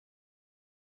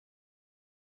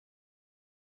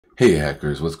Hey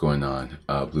hackers, what's going on?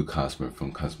 Blue Cosmo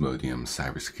from Cosmodium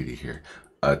Cybersecurity here.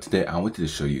 Today I wanted to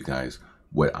show you guys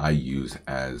what I use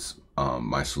as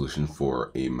my solution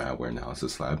for a malware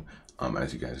analysis lab.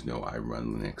 As you guys know, I run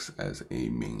Linux as a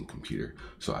main computer,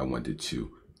 so I wanted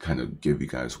to kind of give you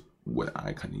guys what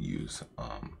I kind of use.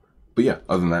 But yeah,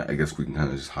 other than that, I guess we can kind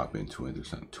of just hop into it.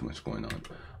 There's not too much going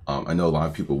on. I know a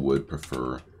lot of people would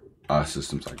prefer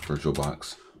systems like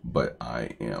VirtualBox, but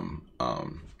I am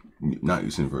not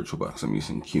using VirtualBox. I'm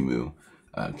using QEMU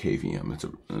KVM. It's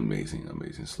an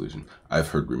amazing solution. I've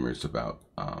heard rumors about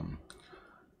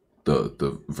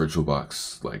the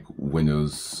VirtualBox like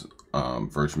Windows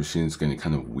virtual machines getting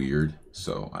kind of weird.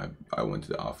 So I wanted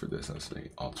to offer this as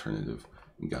an alternative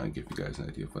and kind of give you guys an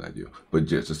idea of what I do. But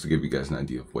just to give you guys an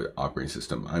idea of what operating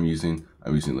system I'm using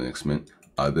Linux Mint.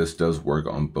 This does work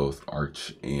on both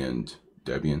Arch and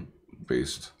Debian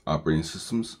based operating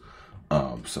systems.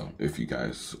 So if you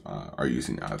guys are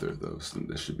using either of those, then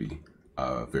this should be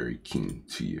very keen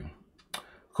to you.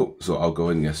 Cool. So I'll go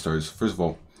ahead and get started. So first of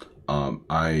all,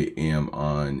 I am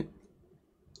on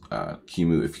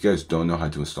QEMU. If you guys don't know how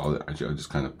to install it, actually, I'll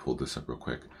just kind of pull this up real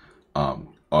quick.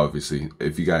 Obviously,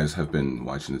 if you guys have been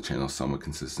watching the channel somewhat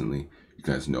consistently, you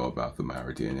guys know about the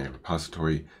malware DNA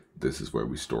repository. This is where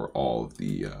we store all of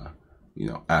the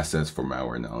assets for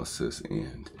malware analysis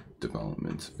and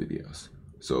development videos.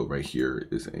 So right here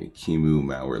is a QEMU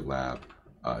Malware Lab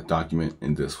document,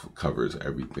 and this covers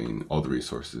everything, all the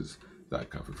resources that I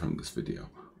covered from this video.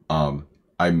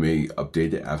 I may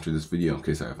update it after this video in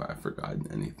case I've forgotten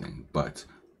anything, but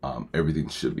everything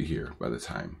should be here by the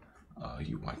time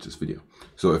you watch this video.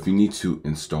 So if you need to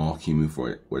install QEMU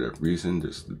for whatever reason,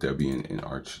 there's the Debian and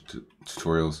Arch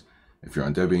tutorials. If you're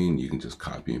on Debian, you can just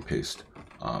copy and paste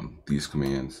these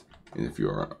commands, and if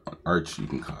you're on Arch, you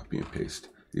can copy and paste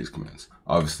these commands.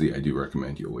 Obviously, I do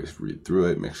recommend you always read through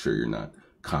it. Make sure you're not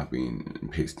copying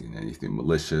and pasting anything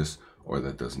malicious or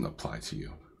that doesn't apply to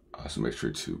you. So make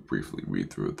sure to briefly read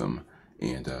through them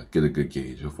and get a good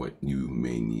gauge of what you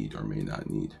may need or may not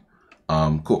need.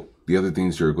 Cool. The other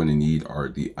things you're going to need are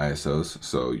the ISOs,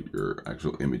 so your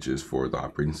actual images for the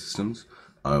operating systems.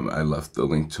 I left the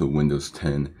link to Windows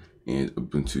 10 and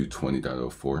Ubuntu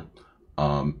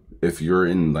 20.04. If you're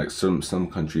in like some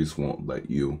countries won't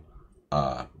let you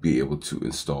be able to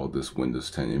install this Windows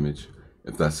 10 image.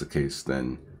 If that's the case,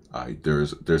 then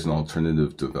there's an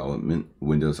alternative development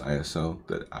Windows ISO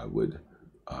that I would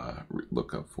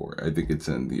look up for. I think it's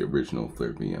in the original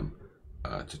FlareVM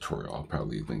tutorial. I'll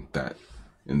probably link that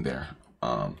in there.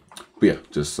 But yeah,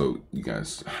 just so you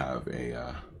guys have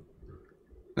an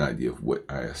idea of what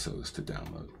ISOs to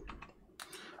download.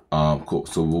 Cool.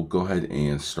 So we'll go ahead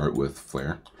and start with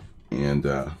Flare, and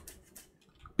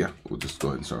yeah, we'll just go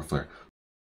ahead and start with Flare.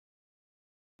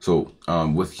 So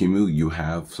with QEMU, you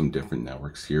have some different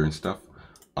networks here and stuff.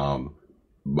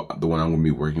 The one I'm going to be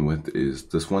working with is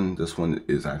this one. This one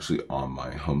is actually on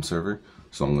my home server.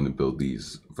 So I'm going to build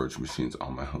these virtual machines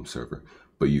on my home server.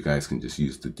 But you guys can just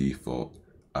use the default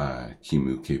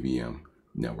QEMU KVM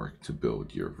network to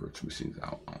build your virtual machines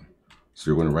out on. So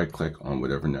you're going to right click on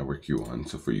whatever network you're on.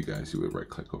 So for you guys, you would right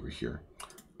click over here.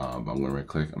 I'm going to right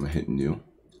click. I'm going to hit new.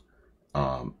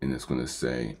 And it's going to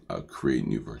say create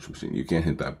new virtual machine. You can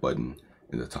hit that button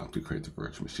in the top to create the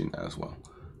virtual machine as well.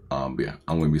 But yeah,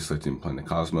 I'm going to be selecting Planet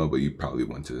Cosmo, but you probably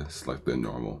want to select the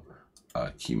normal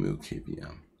QEMU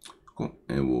KVM. Cool.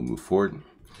 And we'll move forward.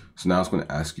 So now it's going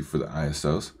to ask you for the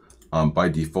ISOs. By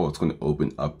default, it's going to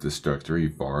open up this directory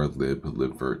var lib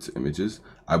libvirt images.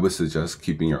 I would suggest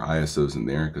keeping your ISOs in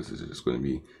there because it's just going to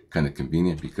be kind of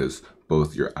convenient, because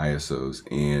both your ISOs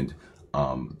and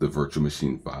the virtual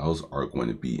machine files are going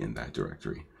to be in that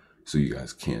directory. So you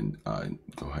guys can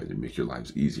go ahead and make your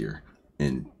lives easier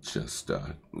and just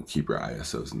keep your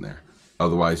ISOs in there.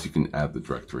 Otherwise, you can add the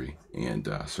directory and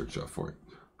search up for it.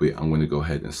 But yeah, I'm going to go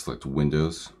ahead and select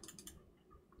Windows.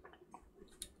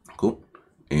 Cool.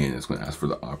 And it's going to ask for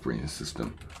the operating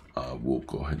system. We'll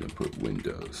go ahead and put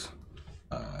Windows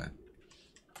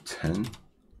 10.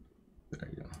 There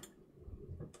you go.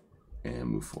 And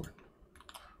move forward.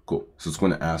 Cool. So it's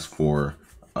going to ask for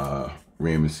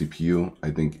RAM and CPU.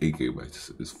 I think 8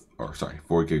 gigabytes is, or sorry,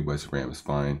 4 gigabytes of RAM is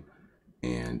fine,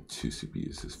 and 2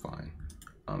 CPUs is fine.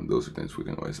 Those are things we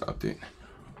can always update.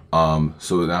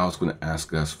 So now it's going to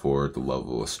ask us for the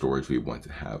level of storage we want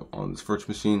to have on this virtual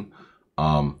machine.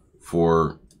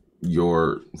 For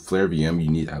your Flare VM, you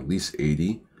need at least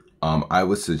 80. I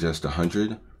would suggest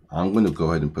 100. I'm going to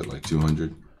go ahead and put like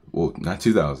 200. Well, not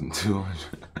 2,000,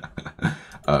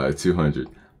 200. 200.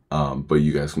 But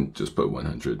you guys can just put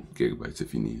 100 gigabytes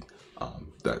if you need.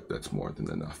 That's more than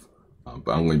enough.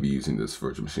 But I'm going to be using this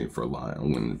virtual machine for a lot.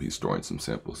 I'm going to be storing some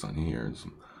samples on here and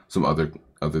some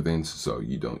other things. So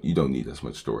you don't need as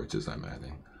much storage as I'm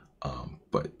adding.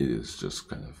 But it is just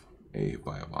kind of a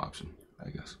viable option, I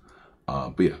guess.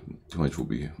 But yeah, 200 will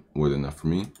be more than enough for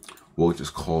me. We'll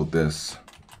just call this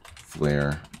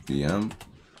Flare VM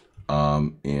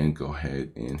and go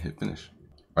ahead and hit finish.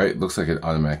 All right, looks like it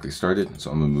automatically started.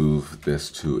 So I'm gonna move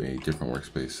this to a different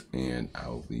workspace and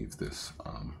I'll leave this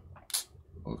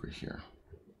over here.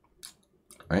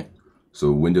 All right,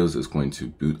 so Windows is going to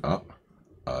boot up.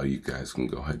 You guys can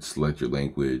go ahead and select your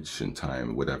language and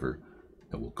time, whatever,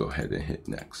 and we'll go ahead and hit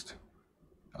next.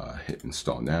 Hit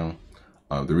install now.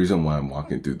 The reason why I'm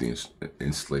walking through the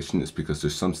installation is because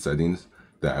there's some settings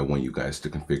that I want you guys to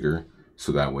configure,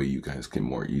 so that way you guys can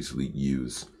more easily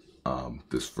use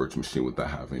this virtual machine without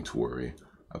having to worry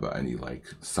about any like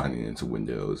signing into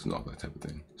Windows and all that type of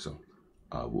thing. So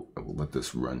we'll let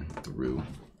this run through.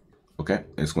 Okay,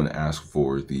 it's going to ask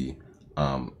for the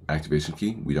activation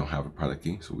key. We don't have a product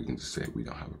key, so we can just say we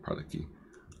don't have a product key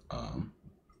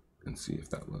and see if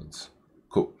that loads.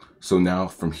 Cool. So now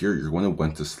from here, you're going to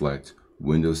want to select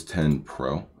Windows 10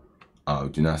 Pro.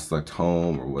 Do not select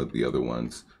Home or one of the other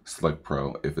ones. Select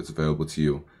Pro. If it's available to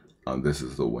you, this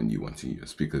is the one you want to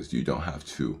use because you don't have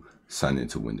to sign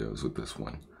into Windows with this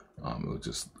one.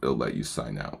 It'll let you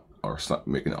sign out or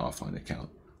make an offline account.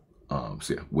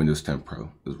 So yeah, Windows 10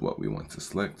 Pro is what we want to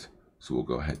select. So we'll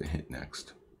go ahead and hit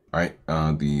next. All right,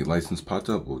 the license popped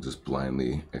up. We'll just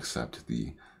blindly accept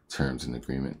the terms and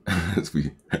agreement as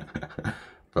we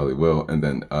probably will. And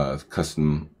then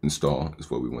custom install is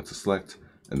what we want to select,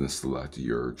 and then select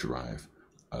your drive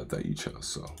that you chose.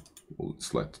 So we'll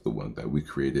select the one that we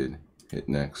created, hit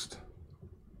next.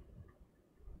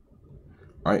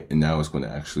 All right, and now it's going to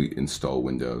actually install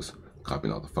Windows,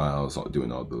 copying all the files,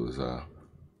 doing all those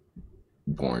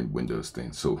boring Windows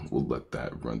things. So we'll let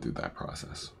that run through that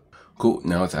process. Cool,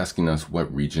 now it's asking us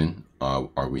what region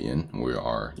are we in. We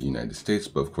are United States,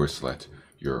 but of course select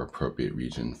your appropriate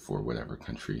region for whatever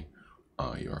country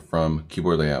you are from.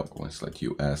 Keyboard layout, we're going to select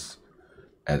US.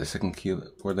 Add a second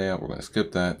keyboard layout, we're going to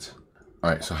skip that. All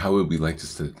right, so how would we like to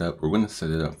set it up? We're going to set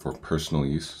it up for personal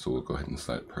use. So we'll go ahead and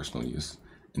select personal use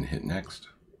and hit next.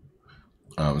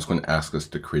 It's going to ask us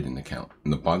to create an account.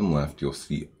 In the bottom left, you'll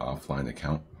see offline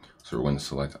account. So we're going to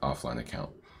select offline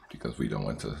account because we don't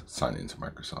want to sign into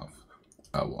Microsoft.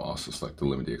 We'll also select the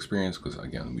limited experience because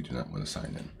again, we do not want to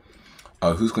sign in.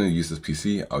 Who's going to use this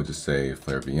PC? I'll just say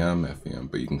Flare VM,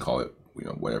 FVM, but you can call it,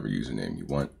 whatever username you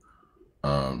want.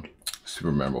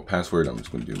 Super memorable password. I'm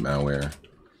just going to do malware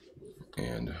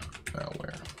and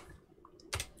malware.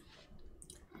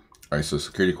 All right, so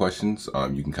security questions.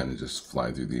 You can kind of just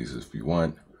fly through these if you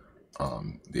want.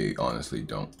 They honestly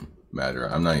don't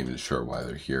matter. I'm not even sure why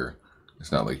they're here.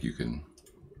 It's not like you can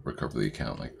recover the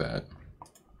account like that.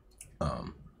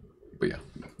 But yeah,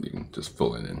 you can just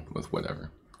fill it in with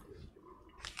whatever.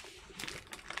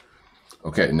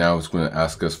 Okay, now it's going to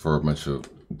ask us for a bunch of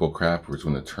bullcrap. We're just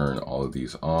going to turn all of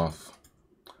these off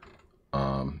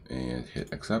and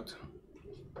hit accept.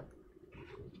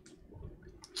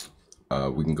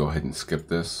 We can go ahead and skip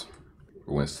this.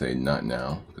 We're going to say not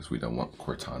now because we don't want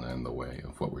Cortana in the way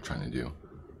of what we're trying to do.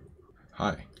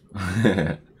 Hi.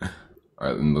 All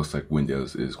right, and it looks like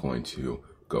Windows is going to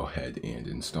go ahead and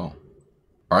install.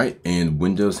 All right, and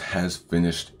Windows has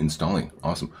finished installing.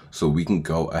 Awesome. So we can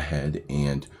go ahead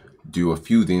and do a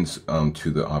few things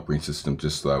to the operating system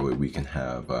just so that way we can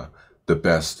have the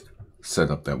best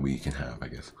setup that we can have, I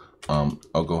guess.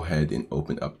 I'll go ahead and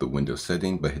open up the Windows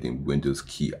setting by hitting Windows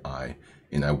key I,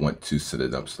 and I want to set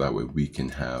it up so that way we can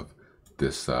have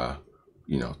this,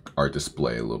 our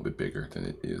display a little bit bigger than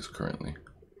it is currently.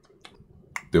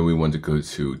 Then we want to go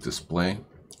to display,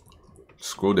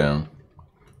 scroll down,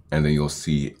 and then you'll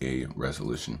see a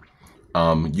resolution.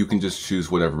 You can just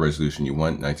choose whatever resolution you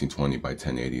want. 1920 by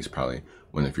 1080 is probably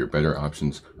one of your better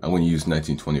options. I'm going to use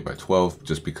 1920 by 12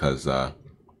 just because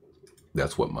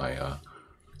that's what my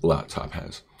laptop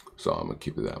has. So I'm going to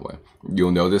keep it that way.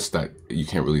 You'll notice that you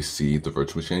can't really see the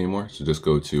virtual machine anymore. So just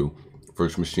go to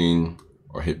virtual machine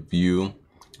or hit view,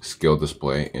 scale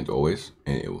display, and always,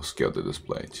 and it will scale the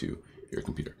display to your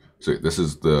computer. So this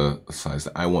is the size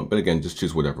that I want, but again, just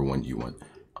choose whatever one you want.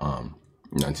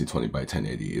 1920 by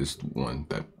 1080 is one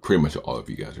that pretty much all of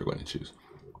you guys are going to choose.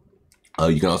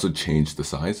 You can also change the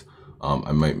size.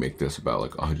 I might make this about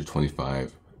like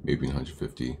 125, maybe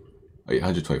 150.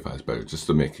 125 is better, just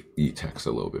to make the text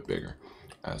a little bit bigger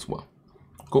as well.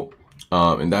 Cool.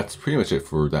 And that's pretty much it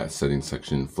for that settings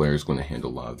section. Flare is going to handle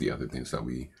a lot of the other things that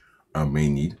we may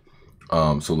need.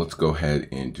 So let's go ahead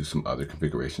and do some other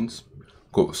configurations.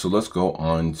 Cool. So let's go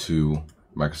on to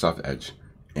Microsoft Edge,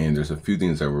 and there's a few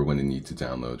things that we're going to need to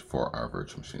download for our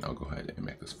virtual machine. I'll go ahead and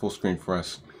make this full screen for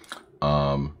us.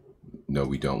 No,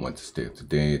 we don't want to stay up to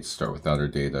date. Start without our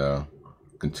data.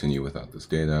 Continue without this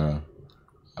data.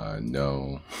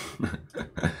 No.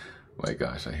 My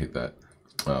gosh, I hate that.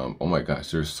 Oh my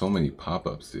gosh, there's so many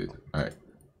pop-ups, dude. All right,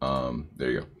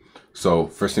 there you go. So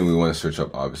first thing we want to search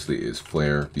up obviously is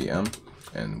Flare VM,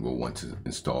 and we'll want to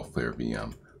install Flare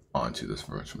VM onto this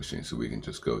virtual machine. So we can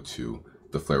just go to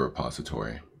the Flare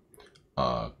repository,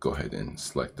 go ahead and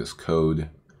select this code,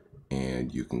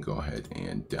 and you can go ahead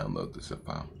and download the zip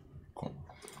file. Cool.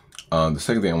 The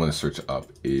second thing I want to search up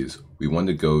is we want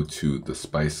to go to the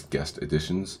Spice guest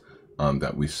editions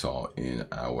that we saw in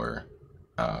our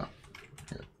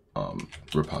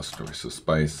repository. So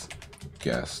Spice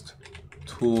guest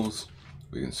tools,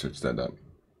 we can search that up,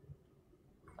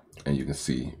 and you can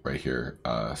see right here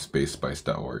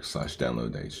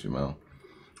spice.org/download.html.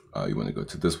 You want to go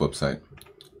to this website,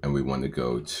 and we want to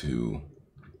go to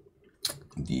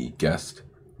the guest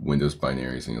Windows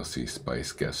binaries, and you'll see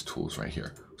Spice guest tools right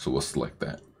here. So we'll select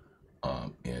that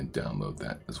and download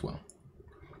that as well.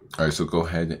 All right, so go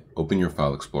ahead, open your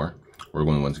file explorer. We're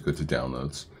going to want to go to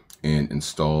downloads and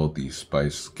install the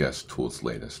Spice guest tools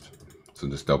latest. So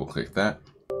just double click that.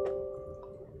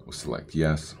 We'll select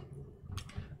yes,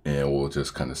 and we'll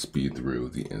just kind of speed through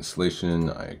the installation.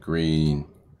 I agree,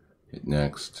 hit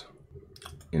next,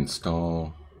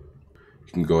 install.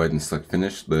 You can go ahead and select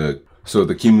finish. So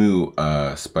the Kimu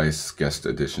Spice guest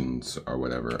editions or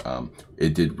whatever,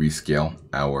 it did rescale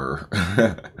our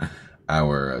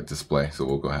our display. So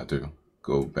we'll have to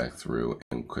go back through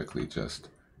and quickly just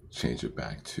change it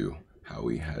back to how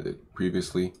we had it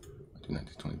previously. Do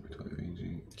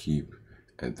 1920 keep,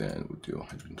 and then we'll do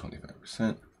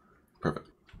 125%. Perfect.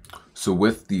 So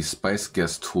with the Spice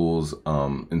guest tools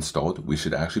installed, we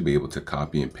should actually be able to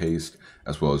copy and paste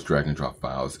as well as drag and drop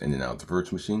files in and out of the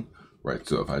virtual machine. Right,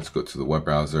 so if I just go to the web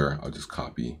browser, I'll just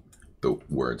copy the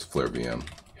words Flare VM,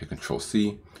 hit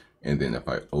Control-C, and then if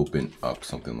I open up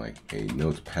something like a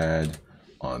notepad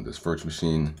on this virtual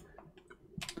machine,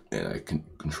 and I can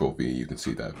Control-V, you can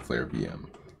see that Flare VM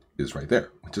is right there,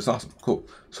 which is awesome. Cool.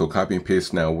 So copy and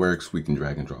paste now works. We can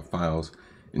drag and drop files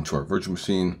into our virtual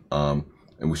machine, and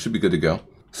we should be good to go.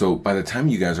 So by the time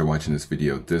you guys are watching this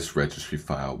video, this registry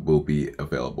file will be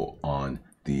available on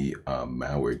the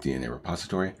malware DNA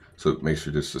repository. So make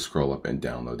sure just to scroll up and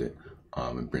download it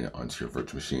and bring it onto your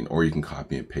virtual machine, or you can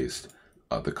copy and paste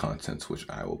the contents, which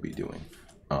I will be doing.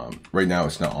 Right now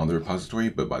it's not on the repository,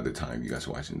 but by the time you guys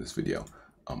are watching this video,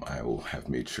 I will have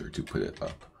made sure to put it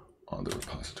up on the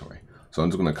repository. So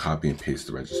I'm just going to copy and paste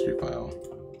the registry file,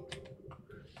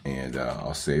 and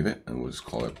I'll save it, and we'll just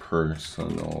call it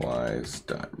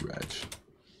personalize.reg.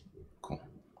 Cool.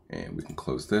 And we can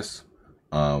close this.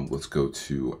 Let's go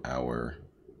to our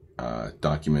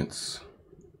documents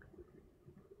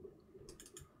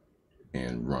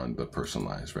and run the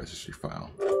personalized registry file.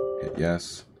 Hit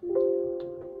yes.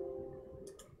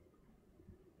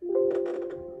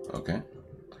 Okay.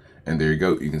 And there you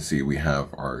go. You can see we have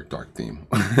our dark theme,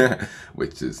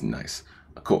 which is nice.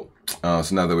 Cool. So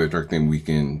now that we have dark theme, we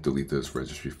can delete this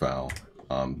registry file.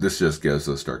 This just gives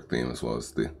us dark theme as well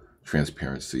as the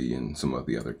transparency and some of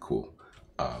the other cool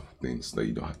things that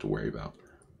you don't have to worry about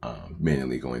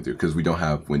manually going through, because we don't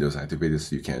have Windows activated,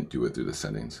 so you can't do it through the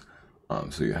settings.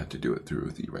 So you have to do it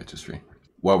through the registry.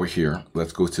 While we're here,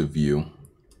 let's go to view,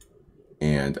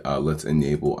 and let's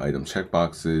enable item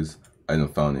checkboxes,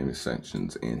 item file name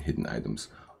extensions, and hidden items,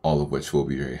 all of which will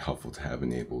be very helpful to have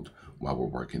enabled while we're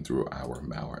working through our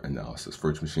malware analysis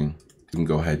virtual machine. You can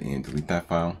go ahead and delete that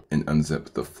file and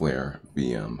unzip the Flare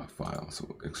VM file.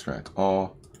 So extract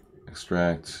all,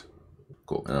 extract.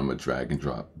 Cool. And I'm going to drag and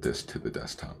drop this to the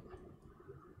desktop.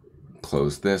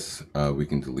 Close this. We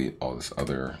can delete all this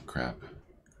other crap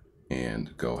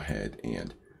and go ahead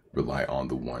and rely on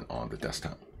the one on the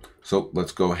desktop. So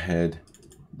let's go ahead,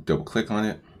 double click on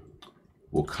it.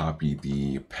 We'll copy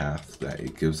the path that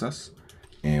it gives us,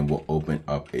 and we'll open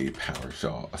up a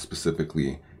PowerShell,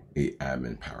 specifically a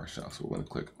admin PowerShell. So we're going to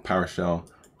click PowerShell,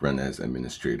 run as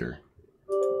administrator.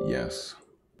 Yes.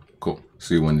 Cool.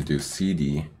 So you want to do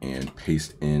CD and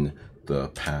paste in the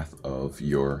path of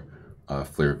your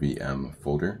Flare VM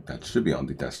folder that should be on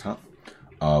the desktop.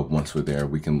 Once we're there,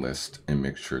 we can list and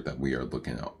make sure that we are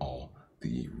looking at all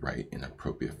the right and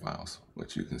appropriate files,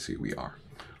 which you can see we are.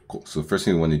 Cool. So the first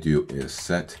thing we want to do is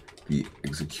set the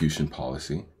execution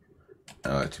policy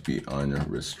to be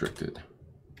unrestricted.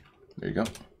 There you go.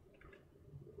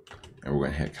 And we're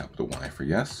going to hit capital Y for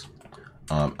yes.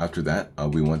 After that,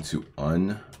 we want to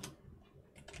unblock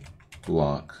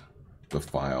the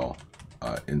file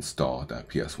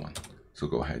install.ps1. So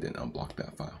go ahead and unblock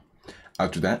that file.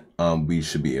 After that, we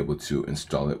should be able to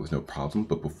install it with no problem.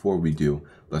 But before we do,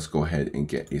 let's go ahead and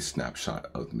get a snapshot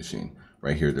of the machine.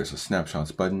 Right here, there's a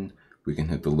snapshots button. We can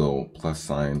hit the little plus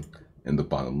sign in the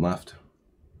bottom left.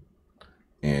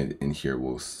 And in here,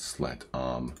 we'll select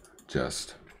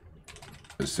just,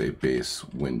 let's say, base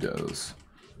Windows.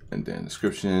 And then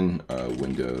description,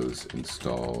 Windows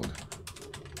installed,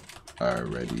 are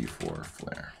ready for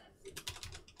Flare.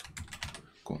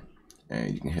 Cool.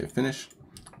 And you can hit finish.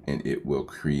 And it will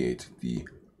create the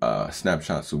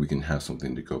snapshot so we can have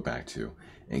something to go back to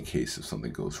in case if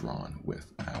something goes wrong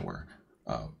with our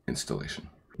installation.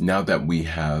 Now that we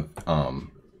have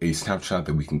a snapshot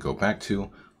that we can go back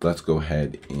to, let's go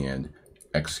ahead and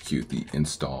execute the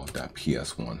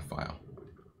install.ps1 file.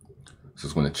 So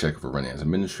it's going to check if we're running as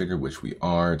administrator, which we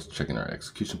are. It's checking our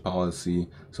execution policy,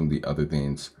 some of the other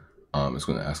things. It's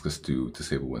going to ask us to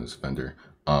disable Windows Defender.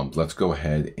 Let's go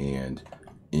ahead and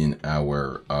in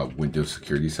our Windows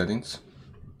security settings,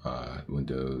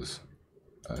 Windows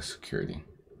security.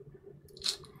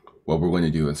 What we're going to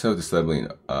do, instead of disabling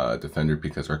Defender,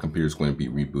 because our computer is going to be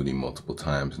rebooting multiple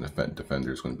times and the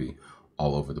Defender is going to be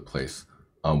all over the place,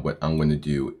 what I'm going to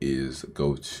do is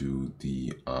go to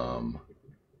the,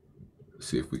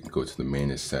 see if we can go to the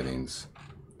manage settings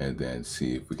and then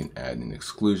see if we can add an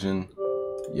exclusion.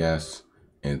 Yes.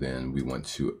 And then we want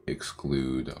to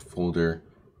exclude a folder.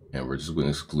 And we're just going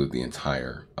to exclude the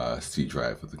entire C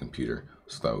drive of the computer,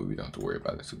 so that way we don't have to worry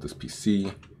about it. So this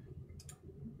PC,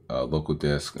 local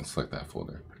disk, and select that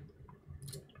folder.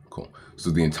 Cool. So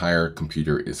the entire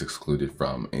computer is excluded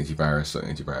from antivirus, so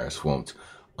antivirus won't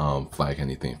flag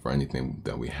anything for anything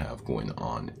that we have going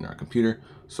on in our computer.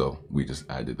 So we just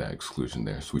added that exclusion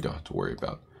there, so we don't have to worry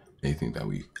about anything that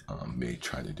we may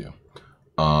try to do.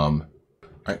 All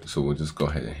right, so we'll just go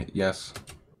ahead and hit yes.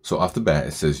 So off the bat,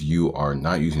 it says you are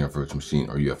not using a virtual machine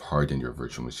or you have hardened your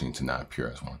virtual machine to not appear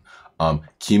as one.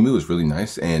 QEMU is really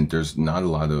nice, and there's not a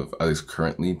lot of, at least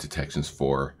currently, detections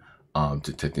for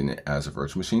detecting it as a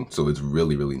virtual machine. So it's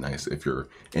really, really nice. If you're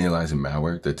analyzing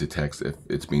malware that detects if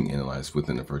it's being analyzed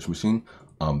within a virtual machine,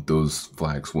 those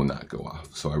flags will not go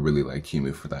off. So I really like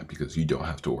QEMU for that because you don't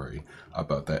have to worry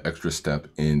about that extra step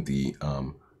in the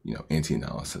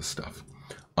anti-analysis stuff.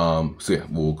 So yeah,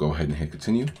 we'll go ahead and hit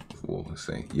continue. We'll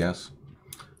say yes.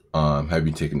 Have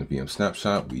you taken the VM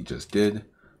snapshot? We just did.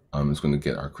 It's going to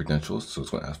get our credentials, so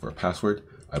it's going to ask for a password.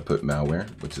 I put malware,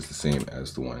 which is the same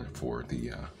as the one for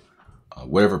the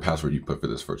whatever password you put for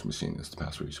this virtual machine is the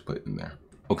password you should put in there.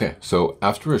 Okay, so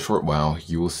after a short while,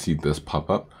 you will see this pop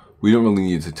up. We don't really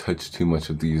need to touch too much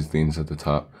of these things at the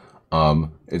top.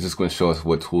 It's just going to show us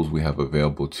what tools we have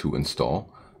available to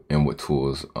install and what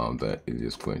tools that it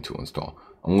is going to install.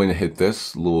 I'm going to hit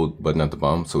this little button at the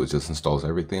bottom so it just installs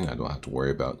everything. I don't have to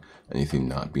worry about anything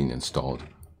not being installed,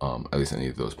 at least any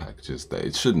of those packages that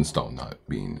it should install not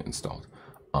being installed.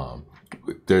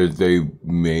 There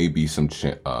may be some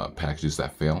packages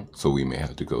that fail, so we may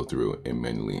have to go through and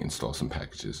manually install some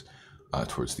packages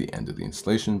towards the end of the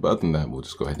installation. But other than that, we'll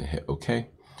just go ahead and hit OK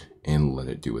and let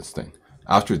it do its thing.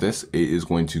 After this, it is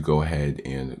going to go ahead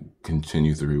and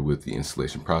continue through with the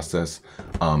installation process.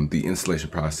 The installation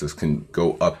process can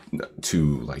go up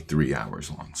to like 3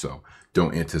 hours long. So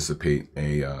don't anticipate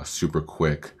a super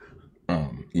quick,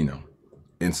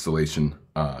 installation.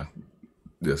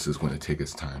 This is going to take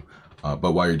its time.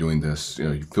 But while you're doing this,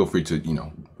 you feel free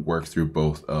to, work through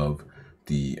both of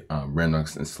the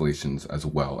Linux installations as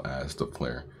well as the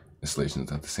Flare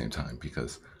installations at the same time,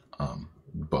 because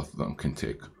both of them can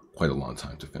take quite a long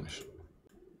time to finish.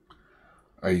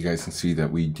 All right, you guys can see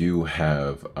that we do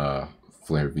have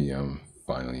Flare VM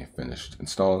finally finished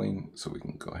installing, so we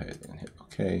can go ahead and hit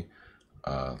OK.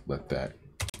 Let that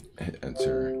hit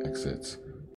enter, exits.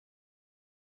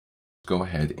 Go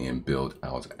ahead and build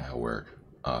out our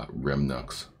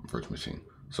Remnux virtual machine.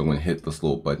 So I'm going to hit this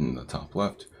little button in the top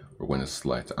left. We're going to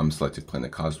select, I'm selecting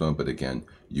Planet Cosmodium, but again,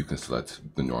 you can select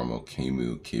the normal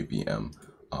QEMU KVM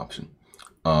option.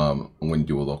 I'm going to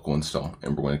do a local install,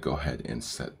 and we're going to go ahead and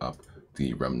set up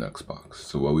the Remnux box.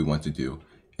 So what we want to do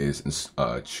is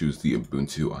choose the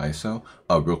Ubuntu ISO.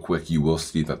 Real quick, you will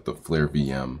see that the Flare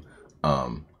VM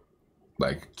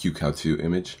like QCOW2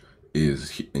 image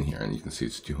is in here, and you can see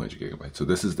it's 200 gigabytes. So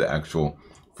this is the actual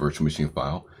virtual machine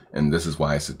file, and this is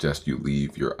why I suggest you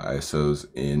leave your ISOs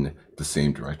in the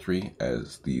same directory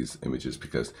as these images,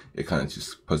 because it kind of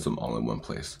just puts them all in one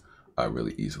place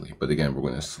really easily. But again, we're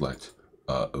going to select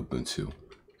Ubuntu,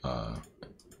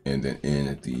 and then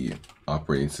in the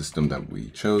operating system that we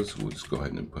chose, we'll just go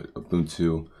ahead and put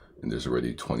Ubuntu, and there's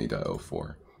already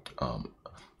 20.04.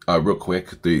 Real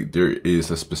quick, there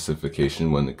is a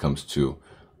specification when it comes to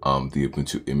the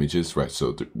Ubuntu images, right?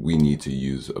 So we need to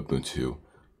use Ubuntu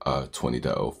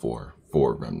 20.04 for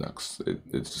Remnux.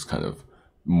 It's just kind of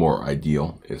more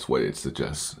ideal. It's what it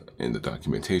suggests in the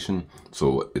documentation.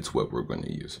 So it's what we're going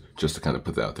to use, just to kind of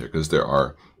put that out there, because there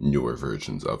are newer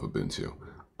versions of Ubuntu,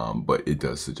 but it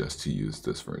does suggest to use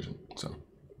this version. So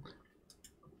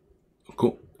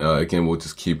cool. Again, we'll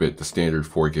just keep it the standard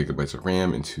 4 gigabytes of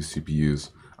RAM and 2 CPUs.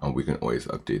 We can always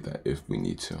update that if we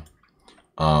need to.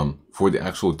 For the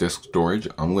actual disk storage,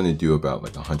 I'm going to do about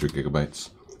like 100 gigabytes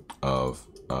of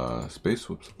space.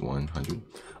 Whoops, 100.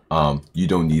 You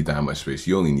don't need that much space.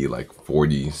 You only need like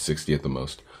 40, 60 at the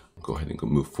most. Go ahead and go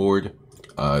move forward.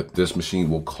 This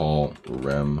machine will call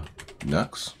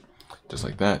Remnux, just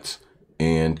like that,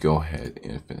 and go ahead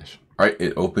and finish. All right,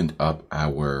 it opened up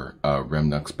our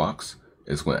Remnux box.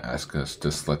 It's going to ask us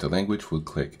to select a language. We'll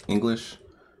click English,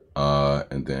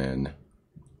 and then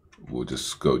we'll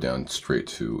just go down straight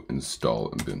to install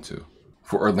Ubuntu.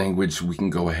 For our language, we can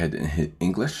go ahead and hit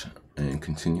English and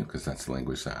continue, because that's the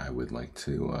language that I would like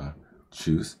to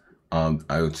choose. I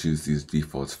will choose these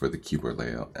defaults for the keyboard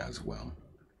layout as well.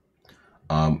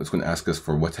 It's going to ask us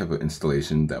for what type of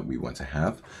installation that we want to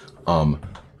have.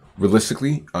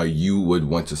 Realistically, you would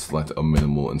want to select a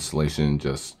minimal installation,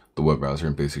 just the web browser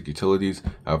and basic utilities.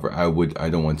 However, I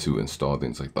don't want to install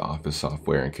things like the Office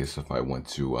software in case if I want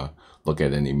to look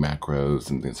at any macros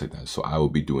and things like that. So I will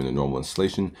be doing a normal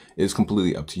installation. It's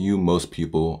completely up to you. Most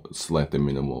people select the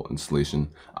minimal installation.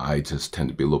 I just tend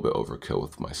to be a little bit overkill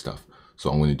with my stuff. So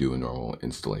I'm going to do a normal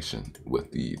installation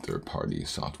with the third-party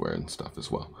software and stuff as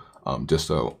well. Just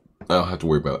so I don't have to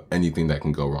worry about anything that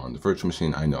can go wrong on the virtual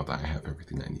machine. I know that I have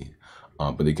everything I need.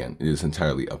 But again, it is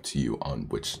entirely up to you on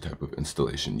which type of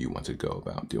installation you want to go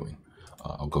about doing.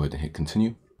 I'll go ahead and hit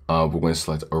continue. We're going to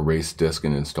select erase disk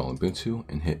and install Ubuntu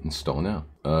and hit install now.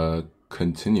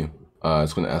 Continue.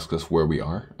 It's going to ask us where we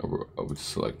are. I would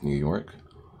select New York.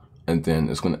 And then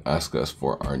it's going to ask us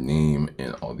for our name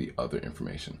and all the other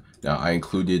information. Now I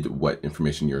included what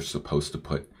information you're supposed to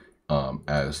put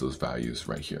as those values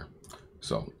right here.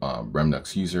 So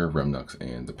Remnux user, Remnux,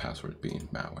 and the password being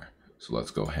malware. So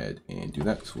let's go ahead and do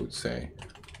that. So we'd say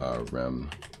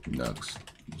Remnux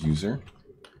user.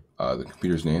 The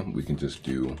computer's name, we can just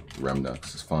do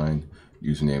Remnux is fine.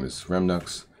 Username is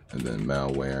Remnux, and then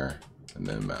malware, and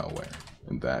then malware.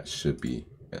 And that should be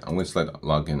it. I'm going to select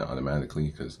login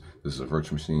automatically because this is a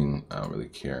virtual machine. I don't really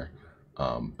care.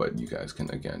 But you guys can,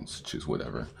 again, choose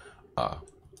whatever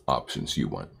options you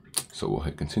want. So we'll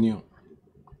hit continue.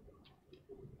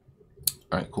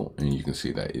 All right, cool. And you can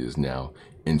see that it is now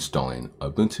installing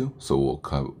Ubuntu. So we'll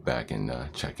come back and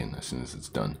check in as soon as it's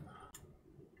done.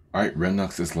 All right,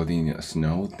 Remnux is letting us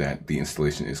know that the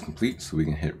installation is complete. So we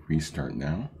can hit restart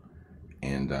now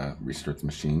and restart the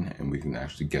machine. And we can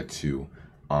actually get to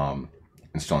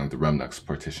installing the Remnux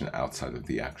partition outside of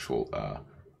the actual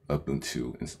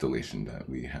Ubuntu installation that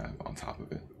we have on top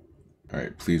of it. All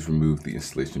right, please remove the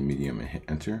installation medium and hit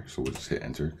enter. So we'll just hit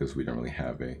enter because we don't really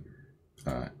have a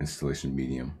installation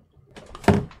medium.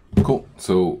 Cool.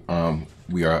 So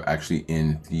we are actually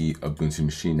in the Ubuntu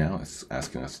machine now. It's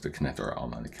asking us to connect our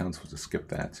online accounts. We'll just skip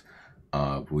that.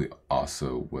 We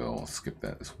also will skip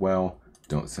that as well.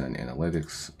 Don't send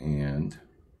analytics, and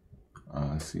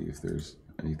see if there's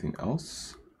anything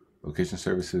else. Location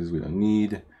services we don't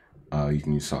need. You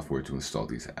can use software to install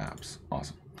these apps.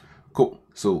 Awesome. Cool.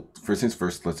 So first things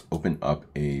first, let's open up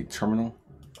a terminal.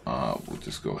 We'll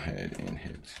just go ahead and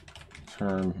hit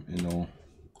terminal.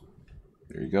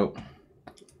 There you go.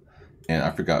 And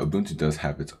I forgot, Ubuntu does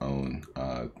have its own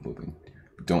building.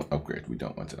 Don't upgrade. We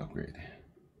don't want to upgrade.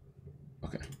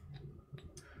 Okay.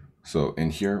 So in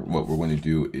here, what we're going to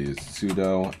do is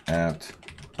sudo apt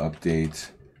update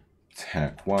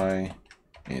tacy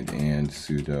and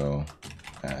sudo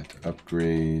apt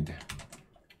upgrade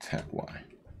tacy.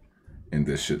 And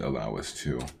this should allow us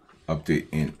to update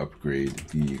and upgrade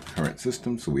the current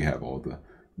system. So we have all the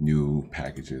new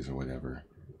packages or whatever.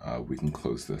 We can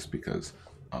close this because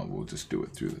we'll just do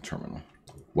it through the terminal.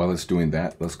 While it's doing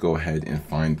that, let's go ahead and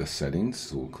find the settings.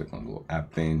 So we'll click on the little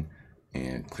app thing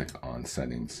and click on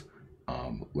settings.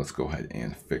 Let's go ahead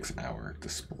and fix our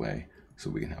display so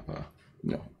we can have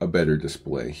a better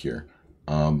display here.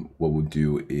 What we'll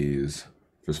do is,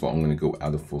 first of all, I'm going to go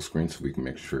out of full screen so we can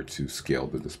make sure to scale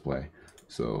the display.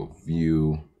 So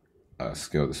view,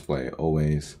 scale display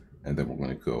always, and then we're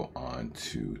going to go on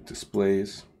to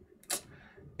displays.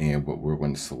 And what we're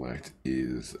going to select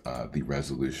is the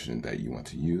resolution that you want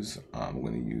to use. I'm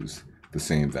going to use the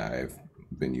same that I've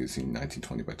been using,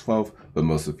 1920 by 12, but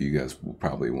most of you guys will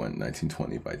probably want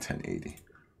 1920 by 1080.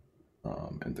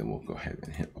 And then we'll go ahead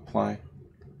and hit apply.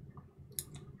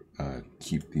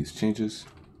 Keep these changes.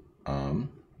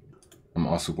 I'm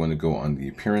also going to go on the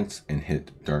appearance and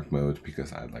hit dark mode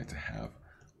because I'd like to have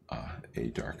a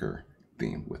darker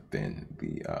theme within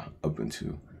the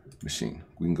Ubuntu machine.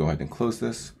 We can go ahead and close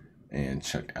this and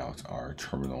check out our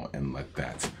terminal and let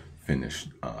that finish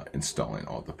installing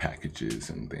all the packages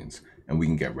and things. And we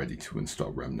can get ready to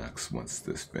install Remnux once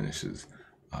this finishes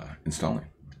installing.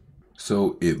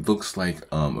 So it looks like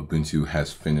Ubuntu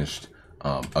has finished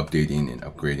updating and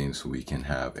upgrading, so we can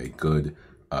have a good,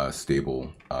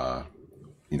 stable,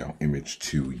 image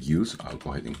to use. I'll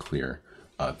go ahead and clear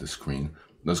the screen.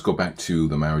 Let's go back to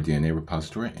the Malware DNA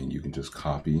repository, and you can just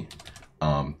copy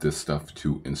this stuff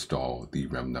to install the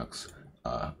Remnux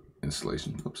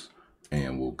installation. Oops.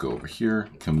 And we'll go over here.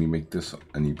 Can we make this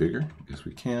any bigger? Yes,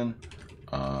 we can.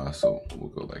 So we'll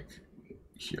go like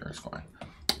here, it's fine.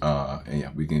 And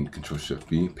yeah, we can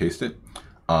Control-Shift-V, paste it.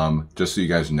 Just so you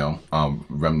guys know,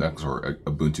 Remnux or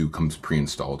Ubuntu comes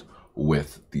pre-installed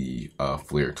with the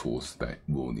Flare tools that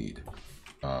we'll need.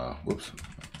 Whoops.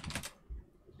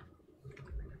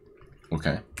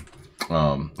 Okay.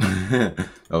 That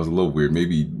was a little weird.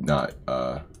 Maybe not.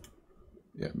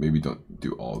 Yeah, maybe don't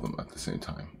do all of them at the same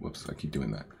time. Whoops, I keep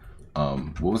doing that.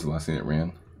 What was the last thing it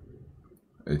ran?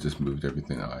 It just moved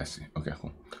everything. Oh, I see. Okay,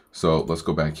 cool. So let's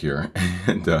go back here,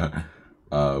 and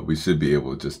we should be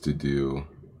able just to do,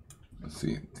 let's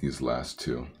see, these last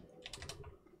two.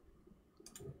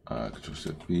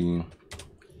 Control-Shift-V.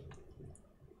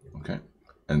 Okay.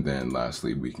 And then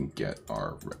lastly, we can get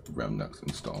our Remnux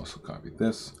installed. So copy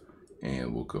this,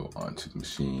 and we'll go onto the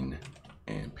machine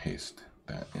and paste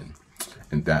that in.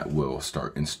 And that will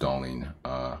start installing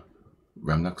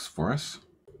Remnux for us.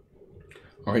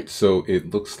 All right, so it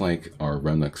looks like our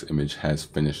Remnux image has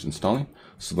finished installing.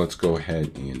 So let's go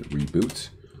ahead and reboot.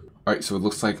 All right, so it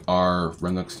looks like our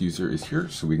Remnux user is here.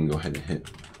 So we can go ahead and hit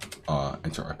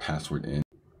enter our password in.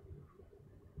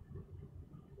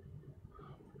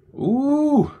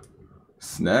 Ooh,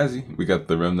 snazzy. We got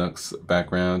the Remnux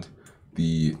background,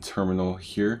 the terminal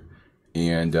here,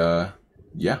 and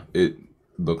yeah, it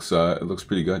looks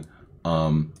pretty good.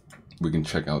 We can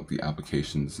check out the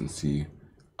applications and see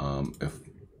if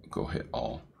go hit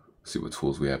all, see what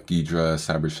tools we have. Ghidra,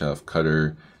 CyberChef,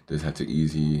 Cutter, Detective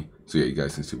Easy. So yeah, you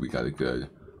guys can see we got a good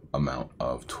amount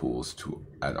of tools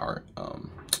at our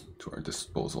to our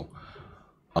disposal.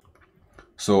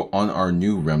 So on our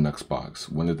new Remnux box,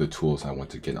 one of the tools I want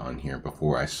to get on here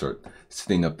before I start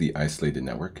setting up the isolated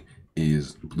network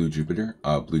is Blue Jupiter.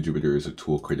 Blue Jupiter is a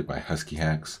tool created by Husky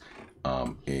Hacks,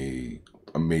 a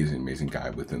amazing guy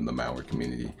within the malware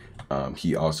community.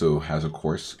 He also has a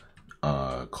course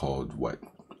called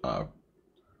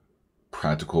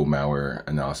Practical Malware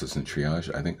Analysis and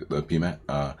Triage, I think, the PMAT.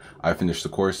 I finished the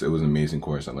course. It was an amazing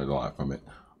course. I learned a lot from it.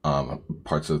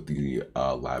 Parts of the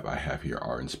lab I have here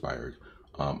are inspired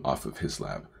off of his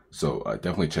lab. So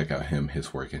definitely check out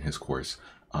his work, and his course.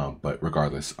 But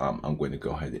regardless, I'm going to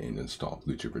go ahead and install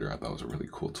Blue Jupiter. I thought it was a really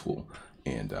cool tool,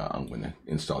 and I'm going to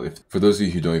install it. For those of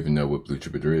you who don't even know what Blue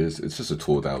Jupiter is, it's just a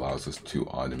tool that allows us to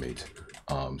automate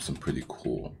some pretty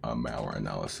cool malware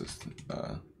analysis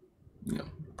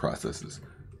processes.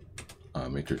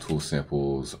 Make your tool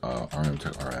samples, RM to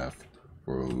RF,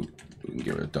 where we can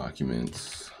get rid of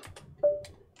documents,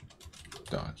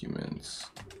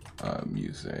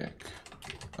 music,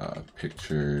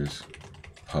 pictures,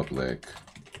 public,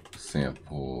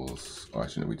 samples. Oh,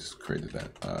 actually, no, we just created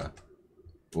that.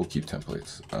 We'll keep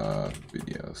templates,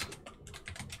 videos.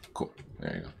 Cool,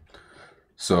 there you go.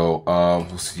 So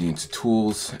we'll see into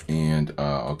tools, and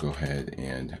I'll go ahead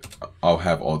and I'll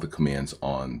have all the commands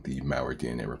on the Malware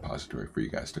DNA repository for you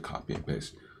guys to copy and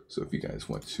paste. So if you guys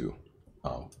want to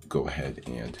go ahead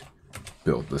and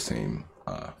build the same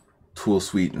tool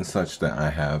suite and such that I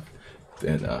have,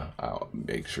 then I'll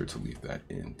make sure to leave that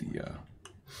in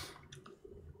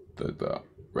the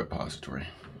repository.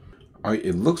 All right,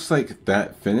 it looks like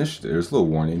that finished. There's a little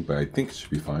warning, but I think it should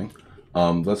be fine.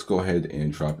 Let's go ahead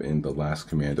and drop in the last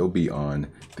command. It'll be on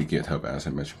the GitHub as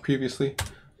I mentioned previously.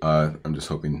 I'm just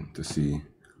hoping to see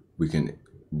we can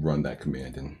run that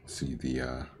command and see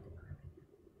the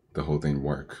whole thing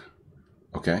work.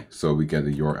 Okay, so we get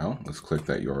a URL. Let's click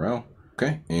that URL.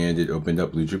 Okay, and it opened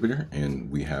up Blue Jupiter, and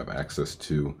we have access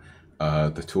to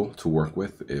the tool to work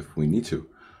with if we need to.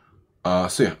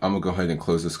 So yeah, I'm gonna go ahead and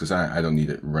close this because I don't need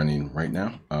it running right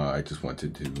now. I just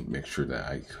wanted to make sure that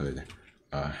I could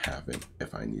have it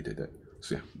if I needed it.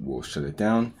 So yeah, we'll shut it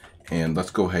down, and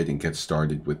let's go ahead and get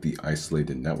started with the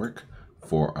isolated network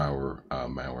for our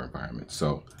malware environment.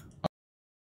 So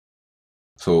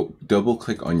So double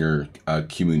click on your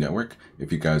QEMU network.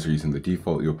 If you guys are using the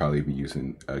default, you'll probably be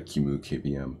using QEMU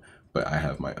KVM, but I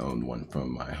have my own one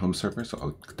from my home server. So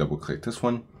I'll double click this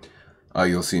one.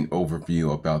 You'll see an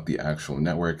overview about the actual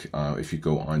network. If you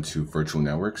go onto virtual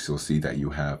networks, you'll see that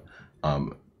you have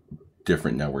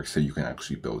different networks that you can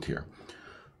actually build here.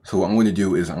 So what I'm going to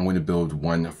do is I'm going to build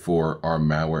one for our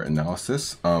malware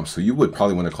analysis. So you would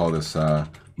probably want to call this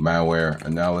malware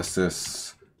analysis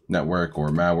network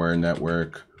or malware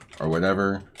network or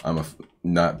whatever. I'm a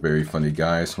not very funny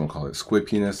guy, so I'm gonna call it squid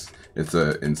penis. It's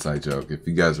an inside joke. If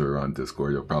you guys are on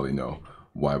Discord, you'll probably know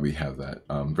why we have that.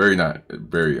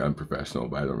 Very unprofessional,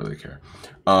 but I don't really care.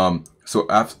 So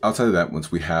outside of that,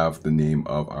 once we have the name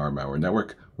of our malware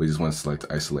network, we just want to select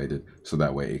isolated, so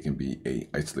that way it can be a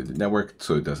isolated network,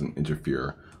 so it doesn't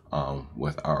interfere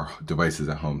with our devices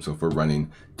at home. So if we're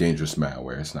running dangerous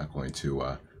malware, it's not going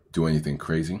to do anything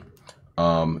crazy.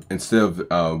 Instead of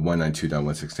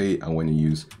 192.168, I'm going to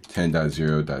use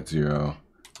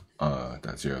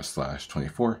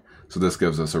 10.0.0.0/24. So this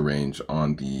gives us a range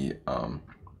on the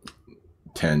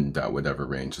 10. Whatever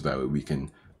range, so that way we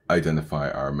can identify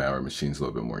our malware machines a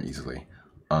little bit more easily.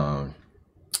 Yeah,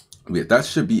 that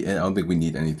should be it. I don't think we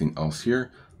need anything else here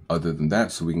other than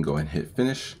that. So we can go ahead and hit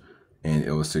finish, and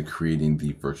it will say creating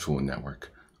the virtual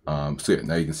network. So yeah,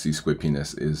 now you can see Squid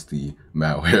Penis is the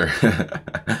malware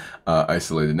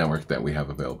isolated network that we have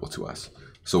available to us.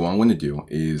 So what I'm going to do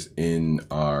is in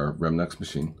our Remnux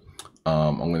machine,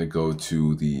 I'm going to go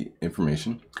to the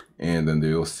information, and then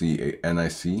you'll see a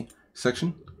NIC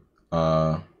section.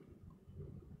 Would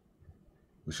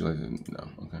you like to? No,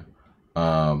 okay.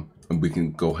 And we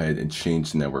can go ahead and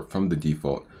change the network from the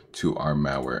default to our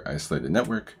malware isolated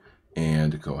network,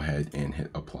 and go ahead and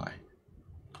hit apply.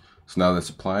 So now that's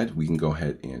applied, we can go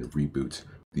ahead and reboot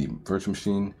the virtual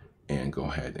machine and go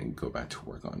ahead and go back to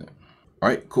work on it. All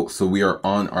right, cool. So we are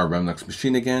on our Remnux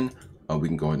machine again. We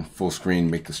can go ahead and full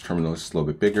screen, make this terminal just a little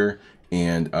bit bigger.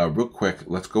 And real quick,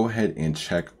 let's go ahead and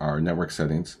check our network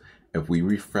settings. If we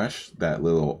refresh that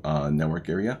little network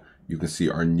area, you can see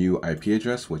our new IP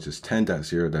address, which is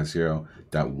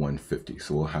 10.0.0.150.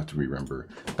 So we'll have to remember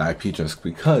the IP address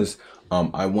because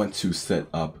I want to set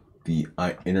up the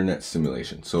internet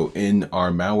simulation. So in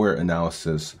our malware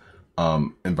analysis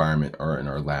environment, or in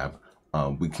our lab,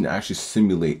 we can actually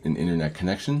simulate an internet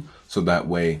connection. So that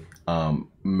way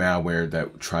malware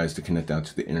that tries to connect out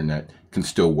to the internet can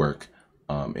still work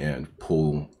and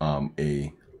pull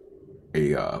a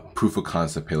proof of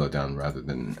concept payload down rather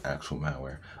than an actual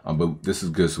malware. But this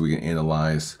is good so we can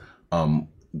analyze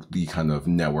the kind of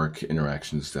network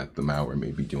interactions that the malware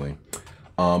may be doing.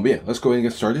 But yeah, let's go ahead and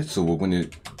get started. So we're going to,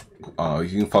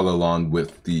 you can follow along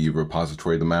with the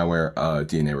repository, the malware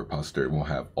DNA repository will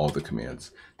have all the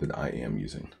commands that I am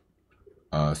using.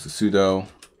 So sudo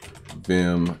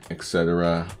vim,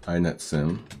 etc.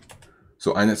 inetsim.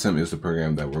 So inetsim is the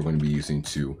program that we're going to be using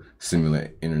to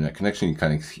simulate internet connection. You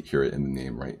kind of hear it in the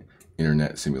name, right?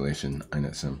 Internet simulation,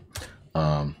 inetsim.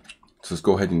 So let's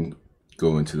go ahead and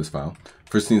go into this file.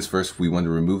 First things first, we want to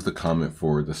remove the comment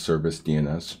for the service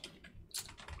DNS.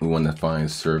 We want to find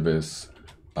service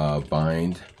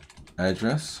bind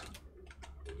address.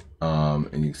 And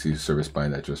you can see service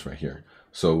bind address right here.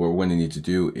 So what we're going to need to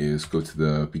do is go to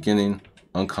the beginning,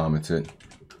 uncomment it.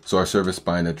 So our service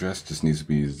bind address just needs to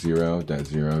be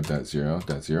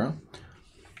 0.0.0.0,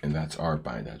 and that's our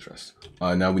bind address.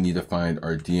 Now we need to find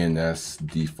our DNS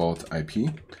default IP,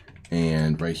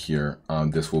 and right here,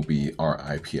 this will be our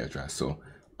IP address. So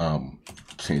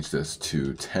change this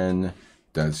to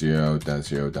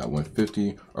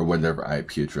 10.0.0.150 or whatever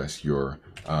IP address your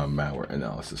malware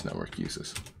analysis network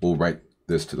uses. We'll write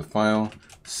this to the file,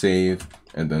 save,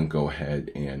 and then go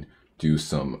ahead and do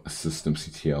some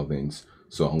systemctl things.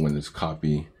 So I'm going to just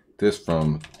copy this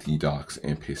from the docs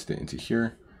and paste it into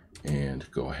here and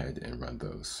go ahead and run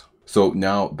those. So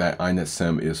now that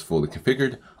inetsim is fully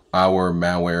configured, our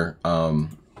malware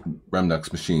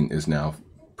Remnux machine is now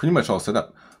pretty much all set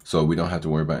up. So we don't have to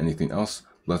worry about anything else.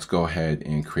 Let's go ahead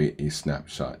and create a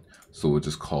snapshot. So we'll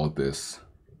just call this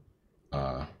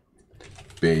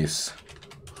base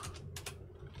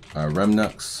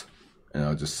Remnux, and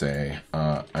I'll just say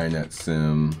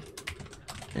inetsim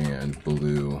and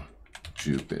blue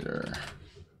Jupiter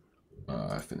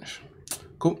finish.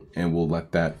 Cool, and we'll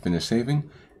let that finish saving.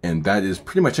 And that is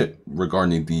pretty much it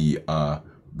regarding the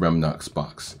Remnux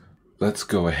box. Let's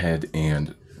go ahead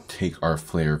and take our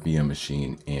Flare VM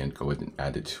machine and go ahead and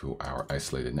add it to our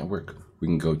isolated network. We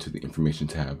can go to the information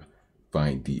tab,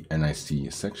 find the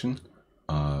NIC section.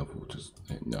 No,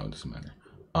 it doesn't matter.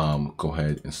 Go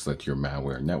ahead and select your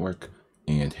malware network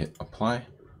and hit apply.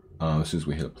 As soon as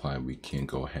we hit apply, we can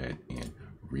go ahead and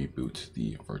reboot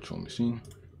the virtual machine.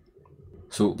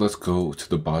 So let's go to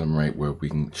the bottom right where we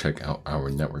can check out our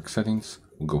network settings.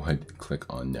 We'll go ahead and click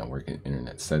on network and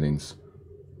internet settings.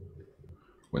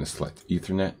 We're going to select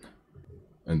Ethernet.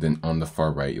 And then on the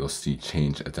far right, you'll see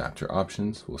change adapter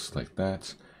options. We'll select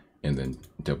that and then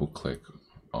double click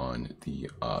on the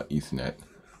Ethernet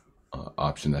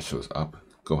option that shows up.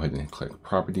 Go ahead and click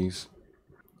properties.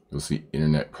 You'll see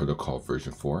Internet Protocol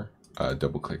version 4.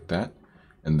 Double click that.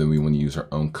 And then we want to use our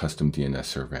own custom DNS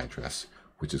server address,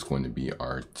 which is going to be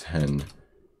our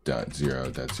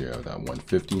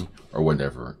 10.0.0.150 or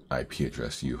whatever IP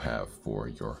address you have for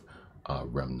your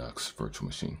Remnux virtual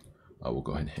machine. We'll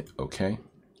go ahead and hit OK,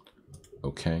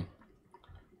 OK,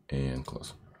 and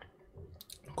close.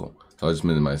 Cool. So I'll just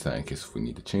minimize that in case if we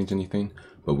need to change anything,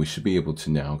 but we should be able to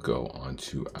now go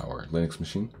onto our Linux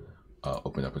machine,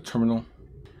 open up a terminal.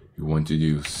 You want to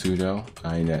do sudo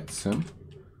inetsim.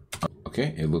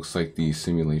 Okay, it looks like the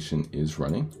simulation is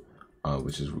running,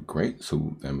 which is great.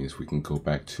 So that means we can go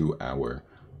back to our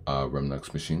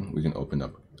Remnux machine. We can open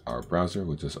up our browser.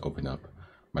 We'll just open up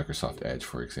Microsoft Edge,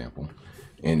 for example.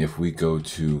 And if we go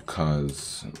to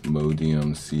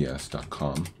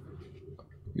cosmodiumcs.com,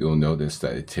 you'll notice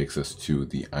that it takes us to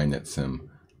the inetsim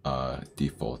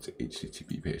default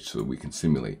HTTP page, so we can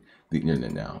simulate the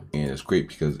internet now. And it's great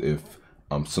because if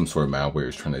some sort of malware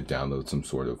is trying to download some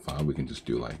sort of file, we can just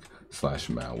do like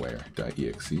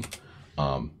 /malware.exe.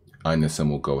 inetsim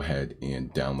will go ahead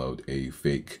and download a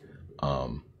fake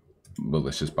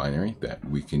malicious binary that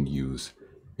we can use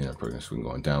in our program. So we can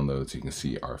go on downloads. You can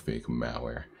see our fake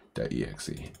malware.exe,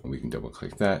 and we can double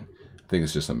click that. I think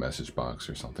it's just a message box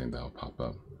or something that'll pop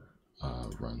up.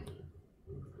 Run.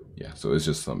 Yeah, so it's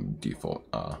just some default,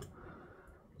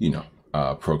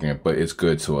 program, but it's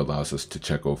good. So it allows us to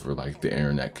check over like the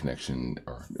internet connection,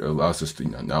 or it allows us to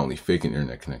not only fake an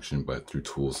internet connection, but through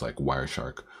tools like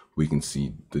Wireshark, we can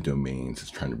see the domains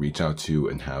it's trying to reach out to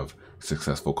and have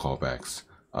successful callbacks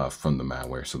from the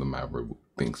malware. So the malware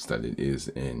thinks that it is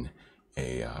in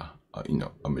a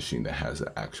machine that has an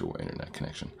actual internet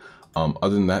connection.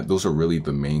 Other than that, those are really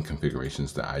the main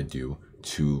configurations that I do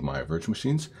to my virtual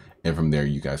machines. And from there,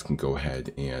 you guys can go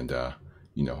ahead and,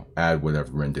 add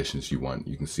whatever renditions you want.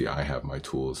 You can see I have my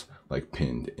tools like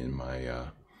pinned in my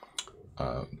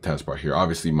taskbar here.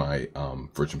 Obviously, my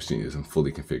virtual machine isn't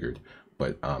fully configured,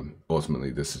 but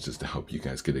ultimately, this is just to help you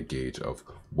guys get a gauge of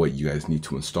what you guys need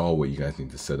to install, what you guys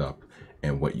need to set up,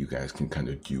 and what you guys can kind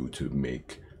of do to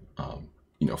make,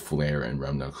 Flare and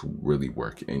Remnux really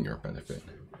work in your benefit.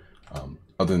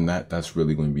 Other than that, that's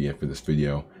really going to be it for this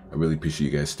video. I really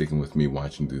appreciate you guys sticking with me,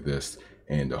 watching through this,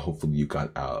 and hopefully you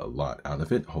got a lot out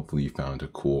of it. Hopefully you found a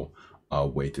cool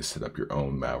way to set up your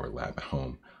own Malware Lab at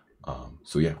home.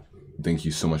 So yeah, thank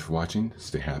you so much for watching.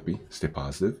 Stay happy, stay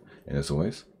positive, and as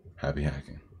always, happy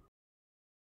hacking.